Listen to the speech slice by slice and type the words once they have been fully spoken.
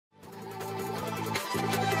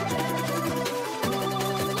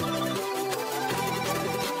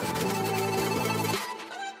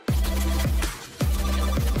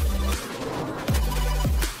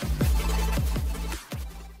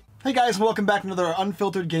Hey guys, and welcome back to another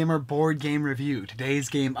Unfiltered Gamer board game review. Today's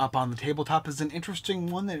game up on the tabletop is an interesting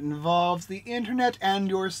one that involves the internet and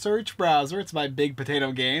your search browser. It's by Big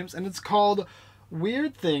Potato Games, and it's called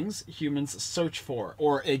Weird Things Humans Search For,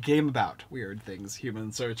 or a game about weird things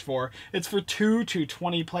humans search for. It's for 2 to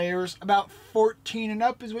 20 players. About 14 and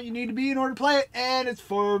up is what you need to be in order to play it, and it's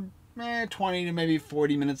for 20 to maybe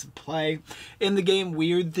 40 minutes of play. In the game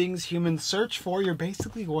Weird Things Humans Search For, you're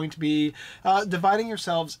basically going to be dividing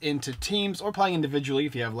yourselves into teams, or playing individually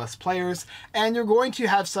if you have less players, and you're going to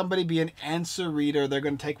have somebody be an answer reader. They're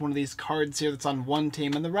going to take one of these cards here that's on one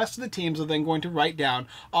team, and the rest of the teams are then going to write down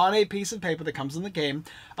on a piece of paper that comes in the game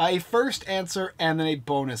a first answer and then a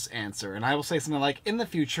bonus answer. And I will say something like, in the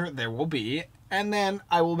future there will be, and then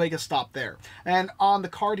I will make a stop there. And on the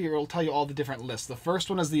card here, it'll tell you all the different lists. The first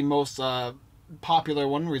one is the most popular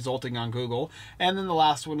one, resulting on Google, and then the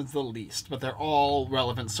last one is the least, but they're all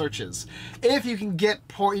relevant searches. If you get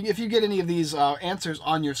any of these answers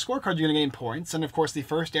on your scorecard, you're going to gain points, and of course the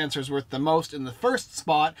first answer is worth the most in the first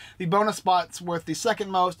spot, the bonus spot's worth the second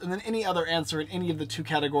most, and then any other answer in any of the two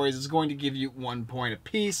categories is going to give you 1 point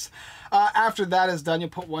apiece. After that is done, you'll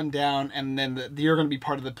put one down, and then you're going to be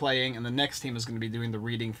part of the playing, and the next team is going to be doing the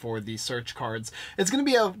reading for the search cards. It's going to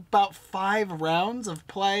be about 5 rounds of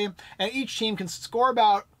play, and each team can score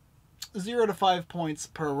about 0 to 5 points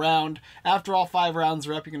per round. After all 5 rounds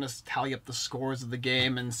are up, you're going to tally up the scores of the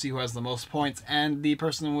game and see who has the most points, and the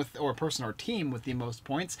person or team with the most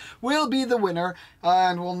points will be the winner,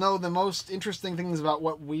 and we'll know the most interesting things about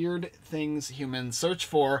what weird things humans search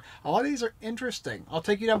for. A lot of these are interesting. I'll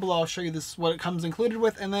take you down below, I'll show you what it comes included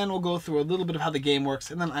with, and then we'll go through a little bit of how the game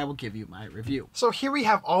works, and then I will give you my review. So here we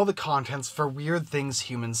have all the contents for Weird Things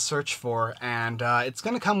Humans Search For, and it's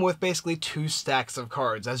going to come with basically 2 stacks of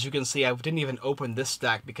cards. As you can see, I didn't even open this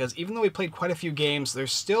stack because even though we played quite a few games,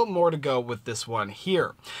 there's still more to go with this one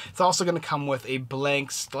here. It's also going to come with a blank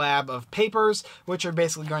slab of papers, which are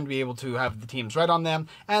basically going to be able to have the teams write on them,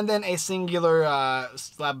 and then a singular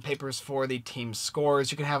slab of papers for the team scores.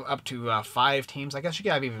 You can have up to 5 teams. I guess you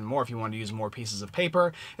can have even more if you want to use more pieces of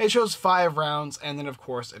paper. It shows 5 rounds, and then of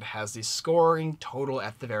course it has the scoring total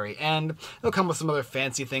at the very end. It'll come with some other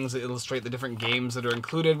fancy things that illustrate the different games that are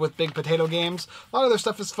included with Big Potato Games. A lot of their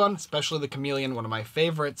stuff is fun, especially the Chameleon, one of my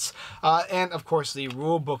favorites, and of course the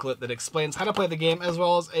rule booklet that explains how to play the game, as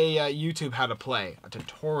well as a YouTube how to play, a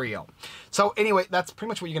tutorial. So anyway, that's pretty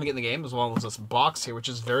much what you're going to get in the game, as well as this box here, which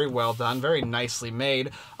is very well done, very nicely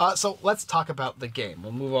made. So let's talk about the game.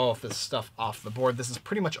 We'll move all of this stuff off the board. This is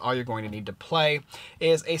pretty much all you're going to need to play,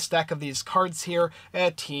 is a stack of these cards here,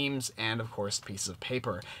 teams, and of course pieces of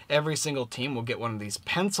paper. Every single team will get one of these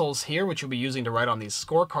pencils here, which you'll be using to write on these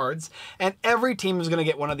scorecards, and every team is going to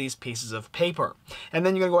get one of these pieces of paper. And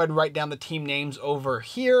then you're going to go ahead and write down the team names over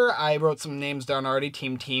here. I wrote some names down already.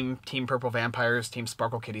 Team Purple Vampires, Team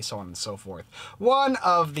Sparkle Kitty, so on and so forth. One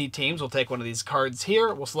of the teams will take one of these cards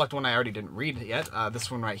here. We'll select one I already didn't read yet,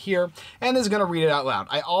 this one right here, and is going to read it out loud.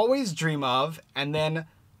 I always dream of, and then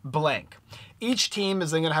blank. Each team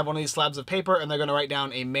is then going to have one of these slabs of paper, and they're going to write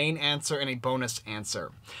down a main answer and a bonus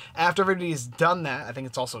answer. After everybody's done that, I think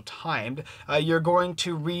it's also timed, you're going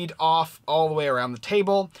to read off all the way around the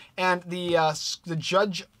table, and the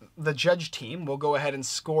judge team will go ahead and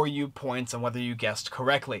score you points on whether you guessed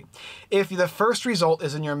correctly. If the first result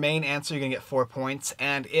is in your main answer, you're going to get 4 points,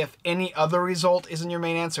 and if any other result is in your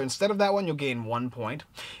main answer instead of that one, you'll gain 1 point.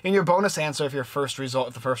 In your bonus answer, if the first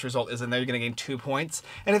result is in there, you're going to gain 2 points,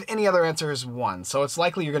 and if any other answer is 1. So it's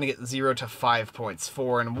likely you're going to get 0 to 5 points.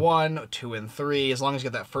 4 and 1, 2 and 3. As long as you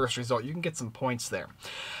get that first result, you can get some points there.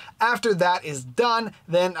 After that is done,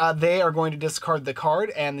 then they are going to discard the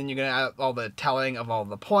card, and then you're going to have all the tallying of all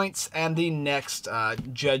the points, and the next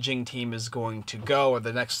judging team is going to go, or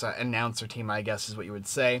the next announcer team, I guess is what you would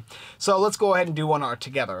say. So let's go ahead and do one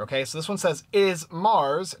together, okay? So this one says, is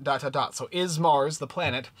Mars, ... So is Mars the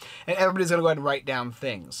planet? And everybody's going to go ahead and write down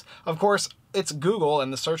things. Of course, it's Google,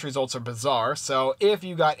 and the search results are bizarre, so if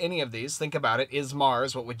you got any of these, think about it. Is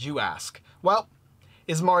Mars, what would you ask? Well,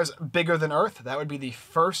 is Mars bigger than Earth? That would be the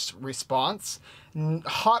first response.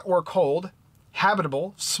 Hot or cold?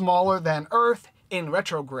 Habitable? Smaller than Earth? In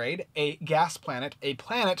retrograde? A gas planet? A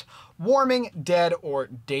planet? Warming, dead, or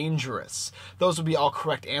dangerous. Those would be all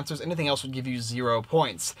correct answers. Anything else would give you 0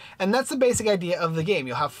 points. And that's the basic idea of the game.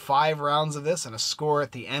 You'll have 5 rounds of this and a score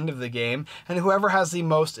at the end of the game, and whoever has the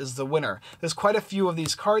most is the winner. There's quite a few of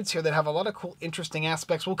these cards here that have a lot of cool, interesting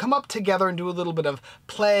aspects. We'll come up together and do a little bit of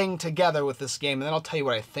playing together with this game, and then I'll tell you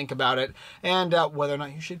what I think about it and whether or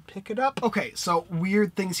not you should pick it up. Okay, so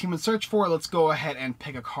Weird Things Humans Search For. Let's go ahead and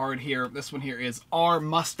pick a card here. This one here is Our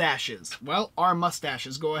Mustaches. Well, Our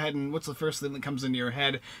Mustaches. Go ahead and question. What's the first thing that comes into your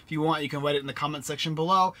head? If you want, you can write it in the comment section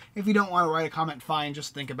below. If you don't want to write a comment, fine,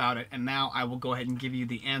 just think about it. And now I will go ahead and give you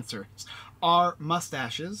the answers. Are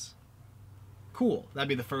mustaches cool? That'd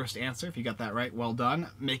be the first answer. If you got that right, well done.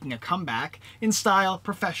 Making a comeback. In style,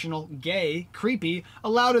 professional, gay, creepy,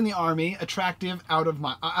 allowed in the army, attractive, out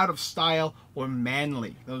of style, or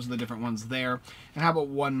manly. Those are the different ones there. And how about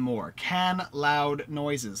one more? Can loud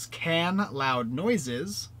noises. Can loud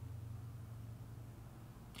noises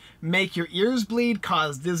make your ears bleed,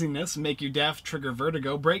 cause dizziness, make you deaf, trigger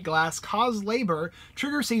vertigo, break glass, cause labor,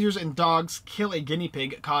 trigger seizures in dogs, kill a guinea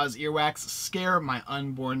pig, cause earwax, scare my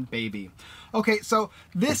unborn baby. Okay, so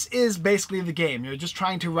this is basically the game. You're just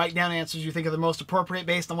trying to write down answers you think are the most appropriate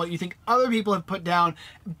based on what you think other people have put down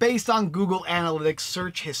based on Google Analytics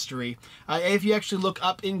search history. If you actually look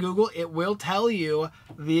up in Google, it will tell you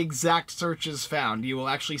the exact searches found. You will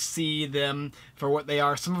actually see them for what they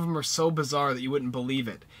are. Some of them are so bizarre that you wouldn't believe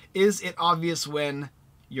it. Is it obvious when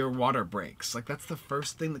your water breaks? Like, that's the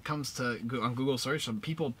first thing that comes to on Google search. So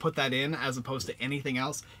people put that in as opposed to anything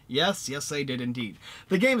else. Yes, they did indeed.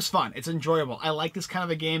 The game's fun. It's enjoyable. I like this kind of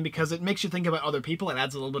a game because it makes you think about other people. It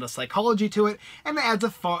adds a little bit of psychology to it, and it adds a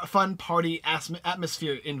fun party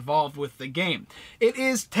atmosphere involved with the game. It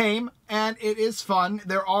is tame and it is fun.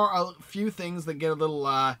 There are a few things that get a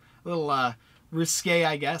little risque,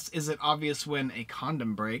 I guess. Is it obvious when a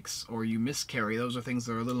condom breaks or you miscarry? Those are things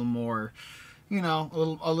that are a little more, you know,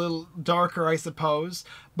 a little darker, I suppose,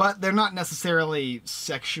 but they're not necessarily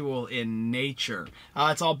sexual in nature.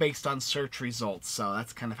 It's all based on search results, so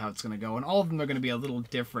that's kind of how it's going to go, and all of them are going to be a little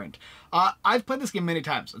different. I've played this game many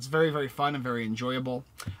times. It's very, very fun and very enjoyable.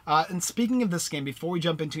 And speaking of this game, before we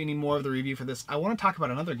jump into any more of the review for this, I want to talk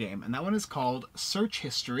about another game, and that one is called Search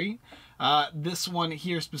History. This one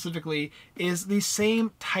here specifically is the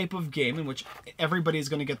same type of game in which everybody is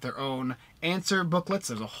going to get their own answer booklets.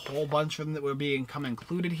 There's a whole bunch of them that will become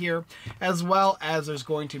included here, as well as there's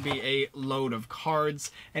going to be a load of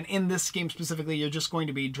cards. And in this game specifically, you're just going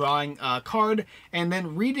to be drawing a card and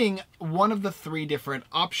then reading one of the three different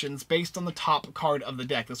options based on the top card of the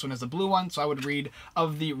deck. This one is a blue one, so I would read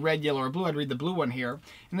of the red, yellow, or blue. I'd read the blue one here,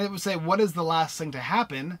 and it would say, what is the last thing to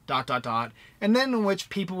happen, ... and then in which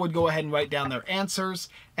people would go ahead and write down their answers,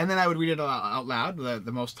 and then I would read it out loud.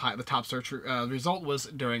 The top search result was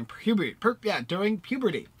during puberty. During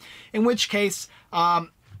puberty. In which case,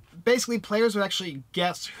 basically players would actually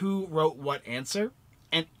guess who wrote what answer,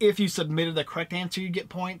 and if you submitted the correct answer, you'd get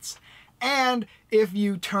points. And if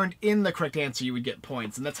you turned in the correct answer, you would get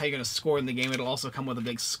points. And that's how you're going to score in the game. It'll also come with a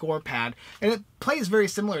big score pad. And it plays very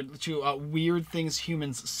similar to Weird Things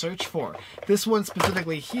Humans Search For. This one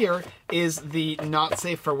specifically here is the Not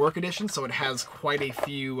Safe for Work edition, so it has quite a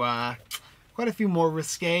few more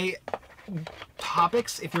risque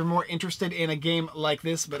topics. If you're more interested in a game like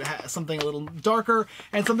this, but it has something a little darker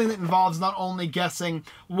and something that involves not only guessing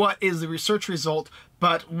what is the research result,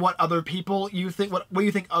 but what other people you think, what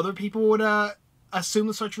you think other people would assume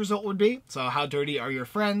the search result would be. So how dirty are your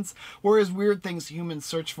friends? Whereas Weird Things Humans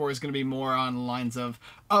Search For is going to be more on the lines of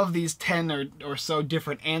these 10 or so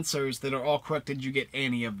different answers that are all correct, did you get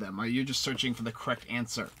any of them? Are you just searching for the correct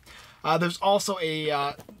answer? There's also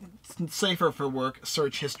a safer for work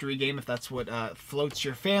search history game, if that's what floats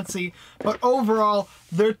your fancy. But overall,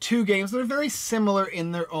 they're two games that are very similar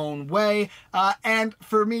in their own way. And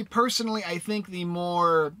for me personally, I think the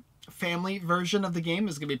more family version of the game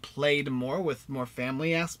is going to be played more with more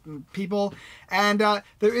family people, and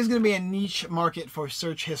there is going to be a niche market for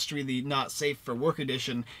search history, the Not Safe for Work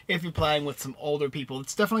edition, if you're playing with some older people.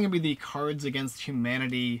 It's definitely going to be the Cards Against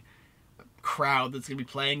Humanity crowd that's going to be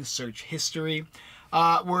playing search history,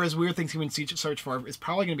 whereas Weird Things Humans Search For is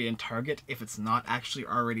probably going to be in Target if it's not actually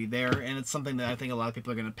already there, and it's something that I think a lot of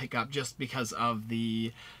people are going to pick up just because of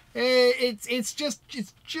the it's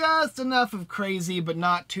just enough of crazy, but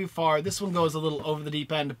not too far. This one goes a little over the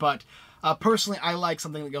deep end, but personally, I like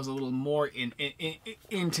something that goes a little more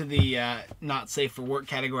into the Not Safe for Work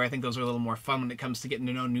category. I think those are a little more fun when it comes to getting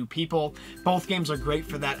to know new people. Both games are great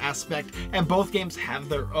for that aspect, and both games have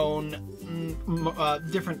their own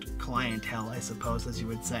different clientele, I suppose, as you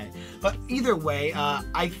would say. But either way,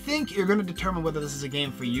 I think you're going to determine whether this is a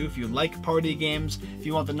game for you. If you like party games, if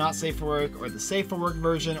you want the Not Safe for Work or the Safe for Work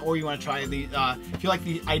version, or you want to try the, if you like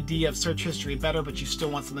the idea of search history better, but you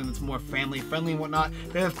still want something that's more family friendly and whatnot,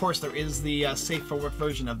 then of course there is is the safe for work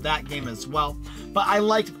version of that game as well. But I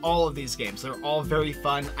liked all of these games. They're all very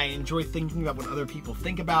fun. I enjoy thinking about what other people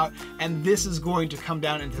think about, and this is going to come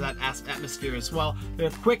down into that atmosphere as well. They're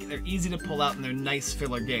quick, they're easy to pull out, and they're nice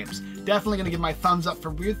filler games. Definitely going to give my thumbs up for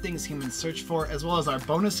Weird Things Humans Search For, as well as our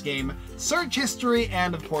bonus game, Search History,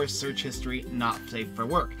 and of course, Search History Not Safe for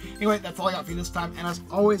Work. Anyway, that's all I got for you this time, and as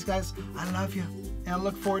always, guys, I love you, and I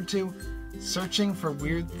look forward to searching for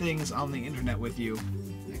weird things on the internet with you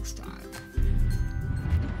next time.